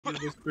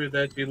whisper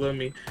that you love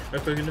me.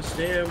 If I'm gonna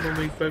stand when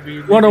we fight.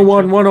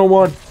 101,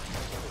 101.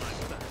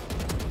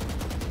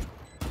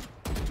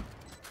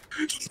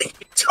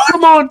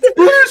 Come on,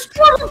 please,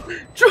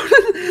 Jordan.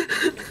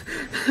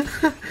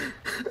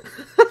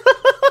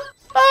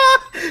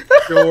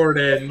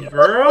 Jordan,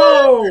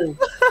 bro.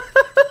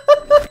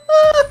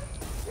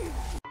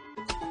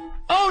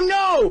 Oh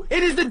no!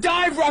 It is the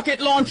dive rocket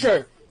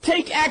launcher!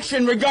 Take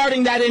action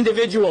regarding that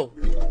individual!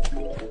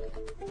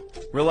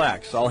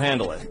 Relax, I'll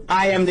handle it.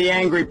 I am the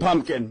angry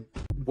pumpkin.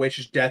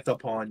 Wish death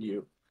upon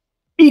you.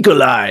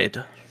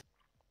 Eagle-eyed.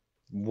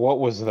 What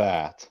was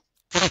that?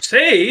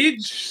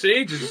 Sage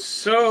is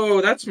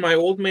so. That's my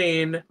old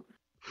main.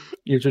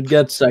 You should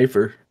get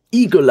Cypher.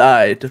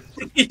 Eagle-eyed.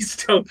 He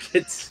still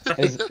gets.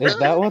 Is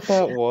that what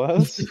that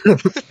was?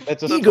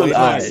 That's just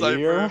Eagle-eyed.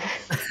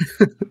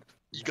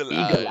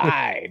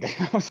 Eagle-eyed.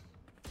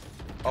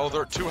 Oh,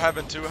 they're two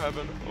heaven.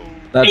 Oh.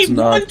 That's hey,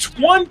 not.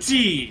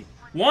 120!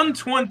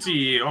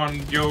 120 on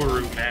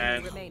Yoru,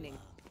 man.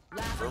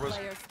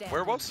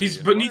 Where was? He's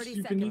beneath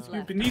you.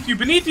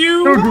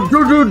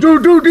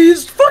 Dude,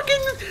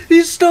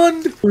 he's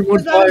stunned.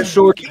 Everyone fire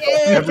short.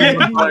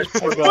 Everyone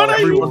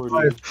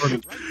fire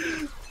short.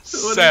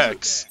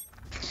 Sex.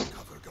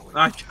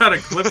 I got a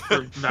clip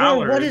for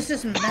Valorant. What is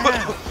this map?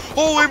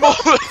 Holy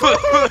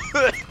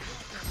moly!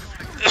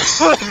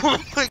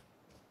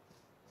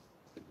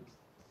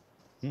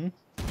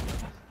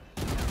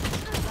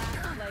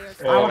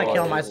 I want to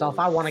kill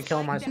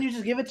myself. Can you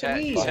just give it to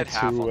me? Hit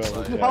half on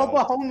site. Help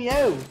a homie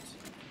out.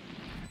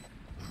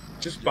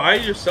 Just buy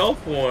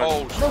yourself one.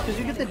 Oh, No, because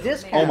you get the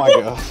discount. Oh my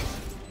god.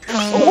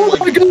 Oh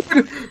my god!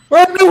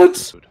 I know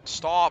it's.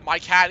 stop! My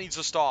cat needs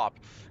to stop.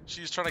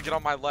 She's trying to get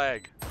on my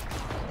leg.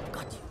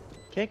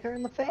 Kick her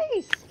in the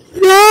face.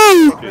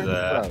 No! Do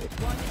that.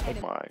 Oh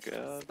my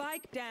god.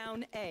 Spike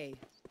down A.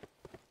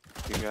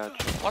 He got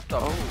you. What the?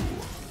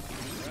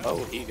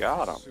 Oh, he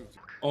got him.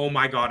 Oh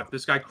my god, if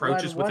this guy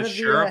crouches with One the of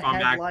sheriff, the I'm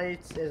back.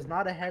 headlights is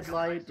not a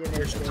headlight. And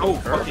You're it's so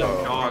fucking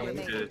dog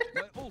shit.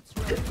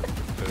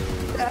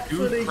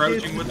 Dude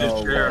crouching with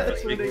the sheriff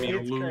is making me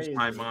lose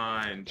my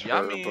mind.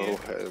 Yummy. Turbo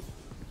head.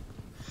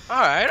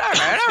 Alright.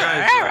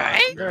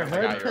 They're I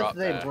hood got because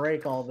they that.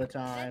 break all the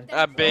time.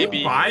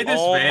 Baby. Buy this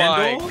oh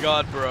Vandal? my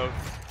god, bro.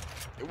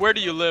 Where do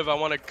you live? I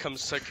want to come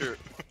suck your,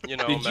 you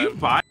know, Did man. you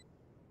buy?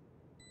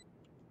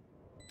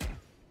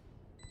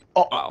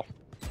 Oh, wow.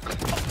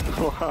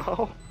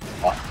 Wow.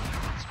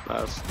 It's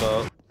messed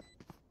up.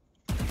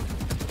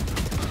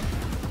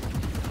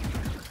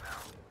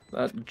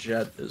 That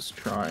Jett is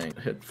trying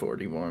to hit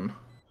 41.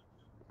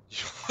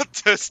 What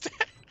this?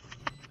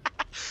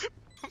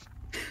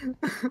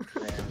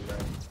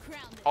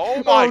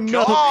 Oh my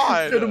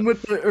god! Hit him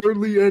with the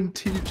early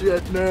NT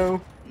Jett now.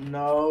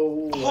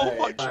 No way. Oh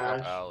my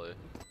god. Alley.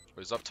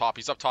 He's up top.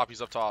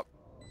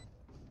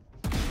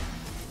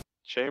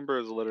 Chamber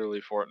is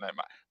literally Fortnite.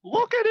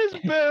 Look at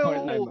his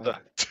build!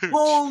 Dude.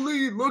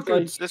 Holy, look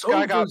at This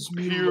guy got Sova's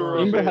Mew pure.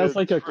 line. Chamber has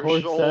like a for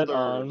corset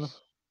on. shoulders.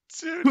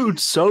 Dude,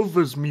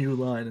 Sova's Mew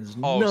line is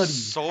Oh, nutty.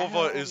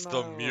 Sova is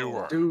the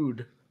Mewer.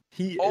 Dude,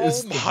 he Oh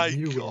is the my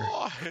Mewer.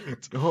 god.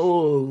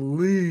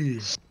 Holy.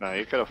 No,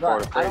 you could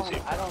afford a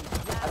crazy. I don't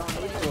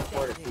need to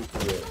afford a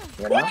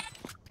CPU, you know?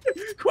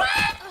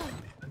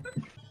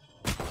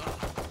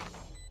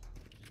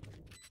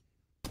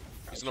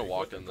 He's gonna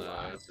walk in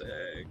there.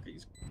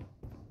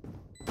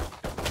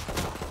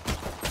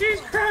 He's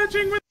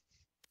crouching with.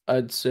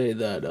 I'd say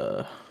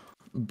that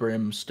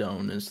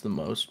Brimstone is the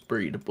most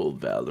breedable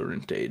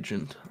Valorant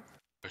agent.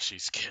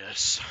 She's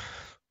kiss.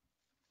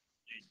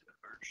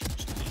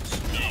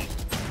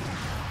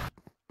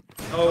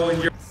 Oh,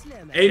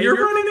 and you're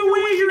running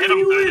away. You're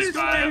useless.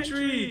 Go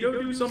entry.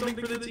 Go do something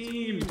for the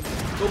team.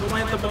 Go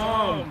plant the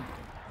bomb.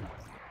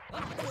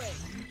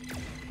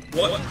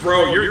 What,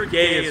 bro? You're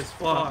gay as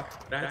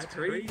fuck. That's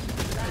crazy.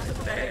 That's a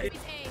fag.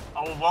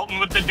 Oh, welcome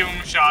with the Doom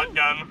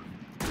shotgun.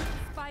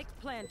 Spike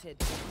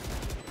planted.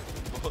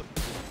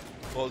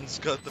 One's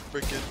got the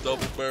freaking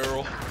double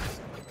barrel.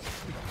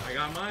 I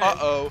got mine.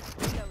 Uh-oh.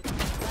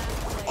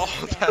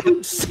 Oh,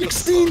 that...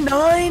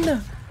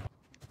 69?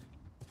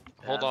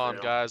 Hold on,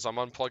 guys. I'm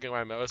unplugging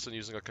my mouse and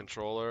using a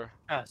controller.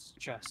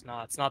 Just,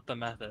 no, it's not the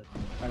method.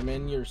 I'm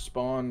in your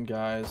spawn,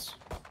 guys.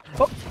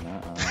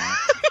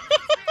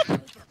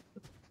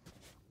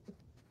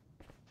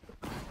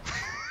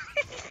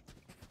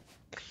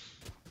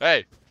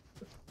 Hey.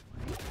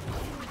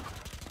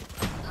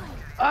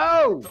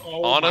 Oh!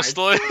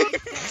 Honestly.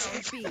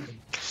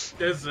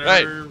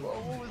 Deserve.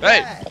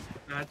 Hey. Hey.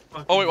 That's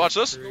fucking Oh wait, watch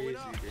this. crazy,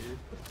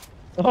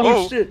 Oh,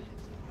 Oh. shit.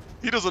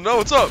 He doesn't know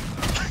what's up.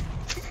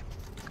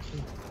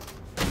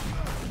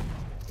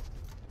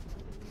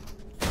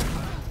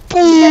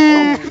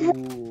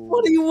 Boom!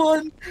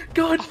 21!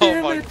 God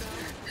damn my- it!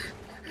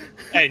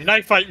 Hey,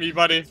 knife fight me,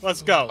 buddy.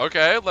 Let's go.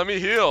 Okay, let me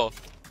heal.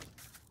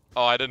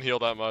 Oh, I didn't heal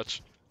that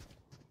much.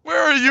 Where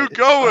are you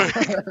going?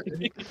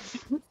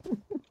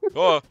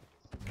 Oh.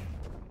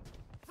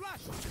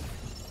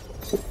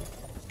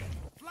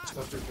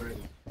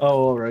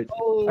 Oh, alright.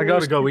 I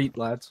gotta go eat,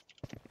 lads.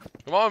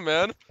 Come on,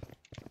 man.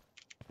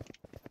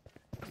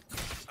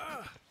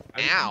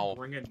 Ow.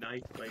 Bring a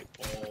knife fight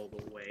all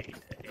the way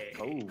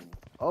to A.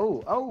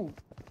 Oh.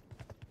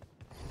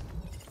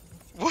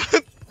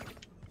 What?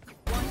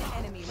 One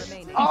enemy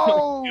remaining.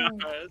 Oh!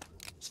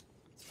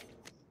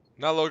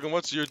 Now, Logan,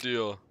 what's your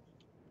deal?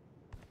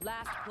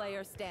 Last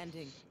player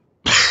standing.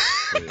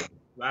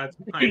 That's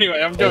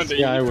Anyway, I'm going This to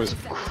guy eat. was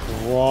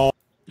crawl.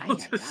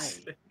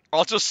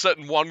 I'll just sit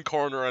in one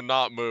corner and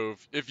not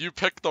move. If you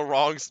pick the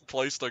wrong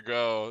place to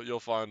go, you'll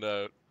find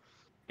out.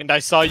 And I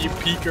saw you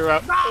peek her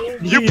up.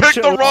 You picked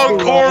the wrong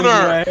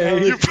corner!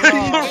 You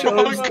picked the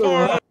wrong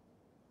corner!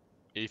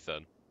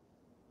 Ethan.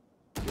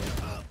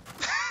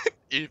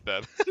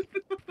 Ethan.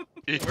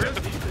 Ethan.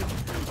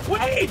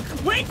 Wait,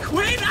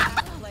 Quinn!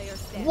 Player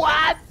standing.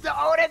 What?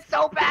 Oh, that's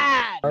so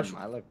bad.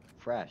 I look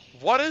fresh.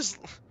 What is...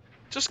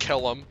 Just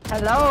kill him.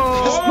 Hello.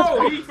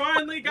 Oh, he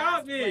finally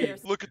got me!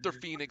 Look at their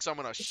Phoenix, I'm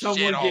gonna Someone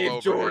shit all gave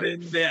over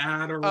Jordan it. the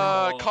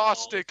Adderall.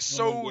 Caustic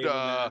Someone gave him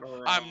soda.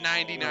 Adderall. I'm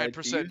Do you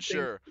 99% think-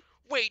 sure.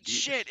 Wait,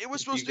 shit, it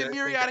was supposed to be guys think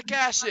muriatic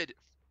acid.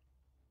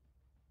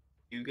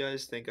 You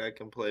guys think I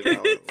can play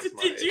Valorant with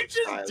my Did you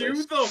just do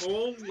stylist? the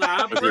whole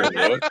lab? With your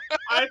what?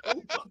 I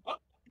don't know.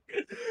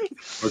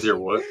 With your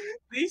what?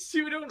 These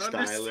two don't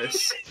understand.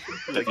 Stylist?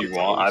 If you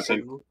want, I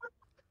think.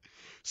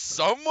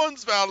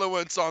 Someone's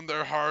Valorant's on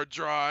their hard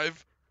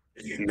drive.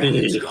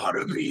 It's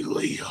gotta be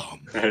Liam.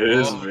 It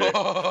is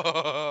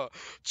me.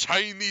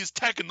 Chinese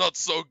tech not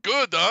so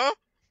good, huh?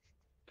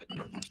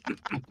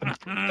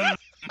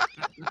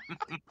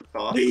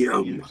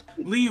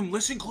 Liam,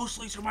 listen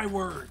closely to my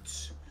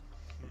words.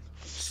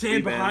 Stand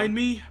Hey, man. behind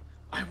me,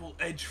 I will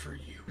edge for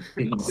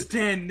you.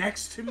 Stand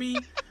next to me,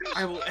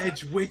 I will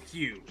edge with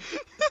you.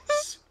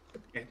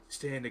 And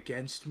stand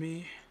against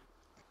me,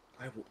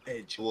 I will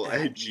edge. We'll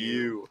at edge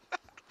you.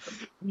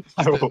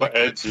 I will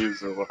edge you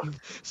so much.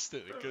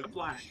 Still good.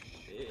 Black.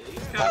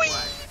 He's kind of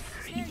black.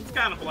 He's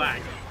kind of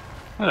black.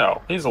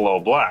 No, he's a little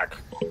black.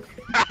 Wait,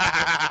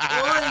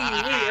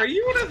 are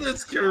you one of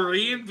those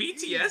Korean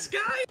BTS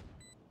guys?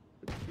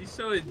 He's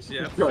so a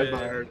Jeff. I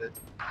admired it.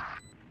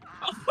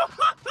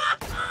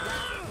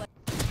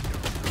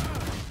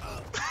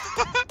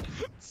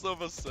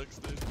 Silva 6,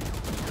 dude.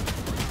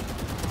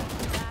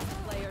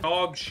 Last player.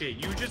 Dog shit.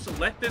 You just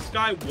let this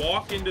guy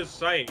walk into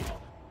sight.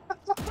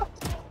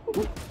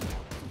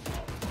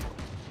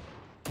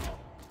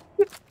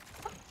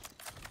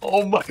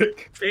 Oh my.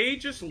 They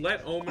just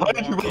let Omen How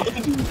did you walk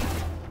in.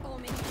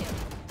 Omen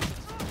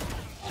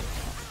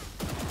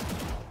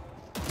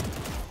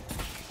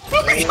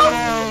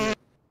kill.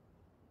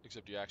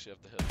 Except you actually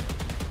have to hit.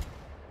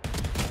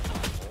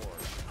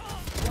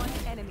 One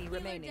enemy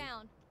remaining.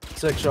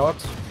 6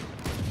 shots.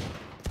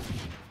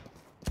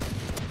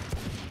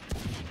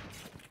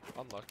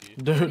 Unlucky.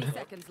 Dude. 30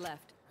 seconds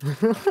left.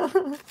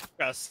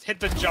 Just hit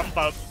the jump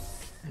up.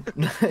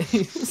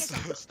 Nice.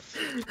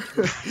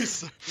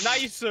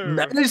 Nicer.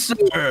 Nicer.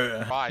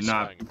 Bye,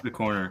 Nah, Swang. the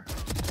corner.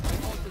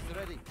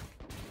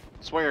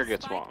 Swinger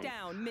gets Spike one.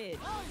 down mid.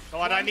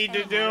 What I need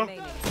to do?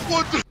 Remaining.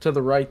 To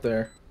the right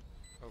there.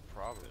 Oh,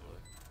 probably.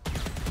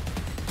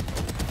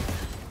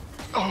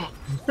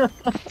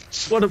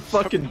 What a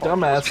fucking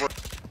dumbass.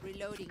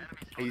 Reloading.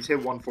 He's hit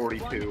One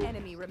 142.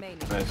 enemy remaining.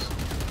 Nice.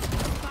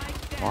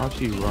 Spike down. Why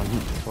don't you run?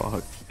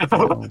 Fuck.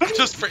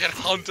 Just freaking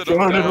hunted him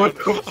Jordan, down. what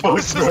the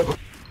fuck, bro?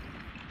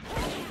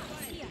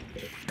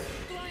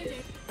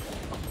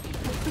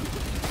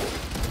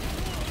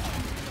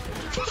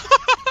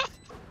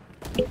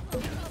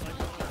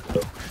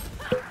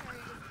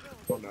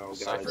 Oh no,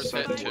 Cypher's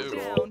guys. hit 2.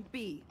 Down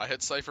B. I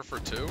hit Cypher for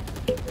 2.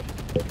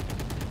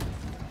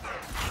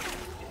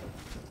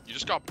 You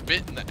just got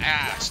bit in the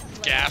ass,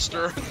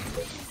 Gaster.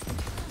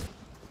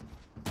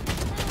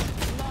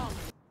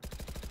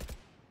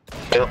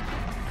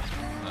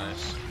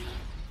 Nice.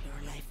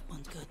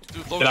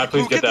 Dude, Logan, Can I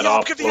please Ooh, get that the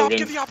off, Give the up, Logan?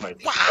 give the up.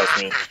 Like, Wow.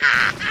 that's me.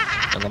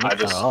 I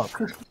just...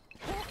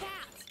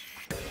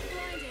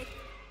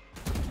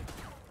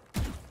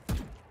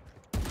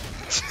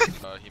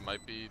 He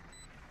might be...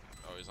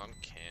 Oh, he's on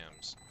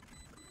cams.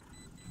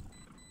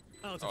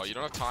 Oh, you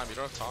don't have time, you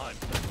don't have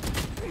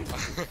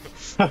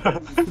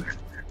time.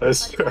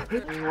 That's true.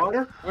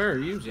 Water? Where are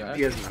you, Jack?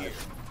 He has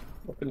knife.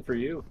 Looking for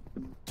you.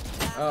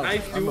 Oh,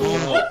 Nice I'm duel.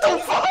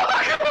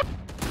 behind.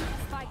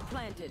 Spike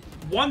planted.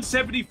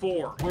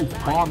 174. Wait,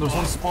 spawn. There's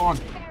one spawn.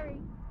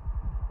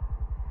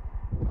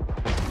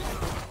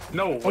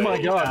 No way. Oh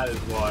my God. That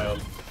is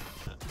wild.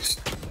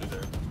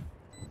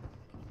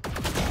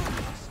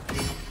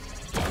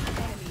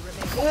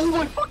 Oh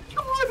my fucking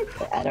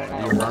god! I don't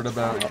know. You heard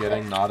about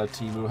getting not a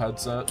Temu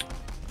headset?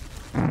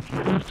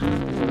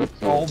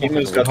 Oh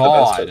Temu's my got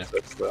god. the best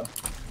headsets, though.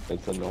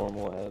 It's a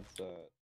normal headset.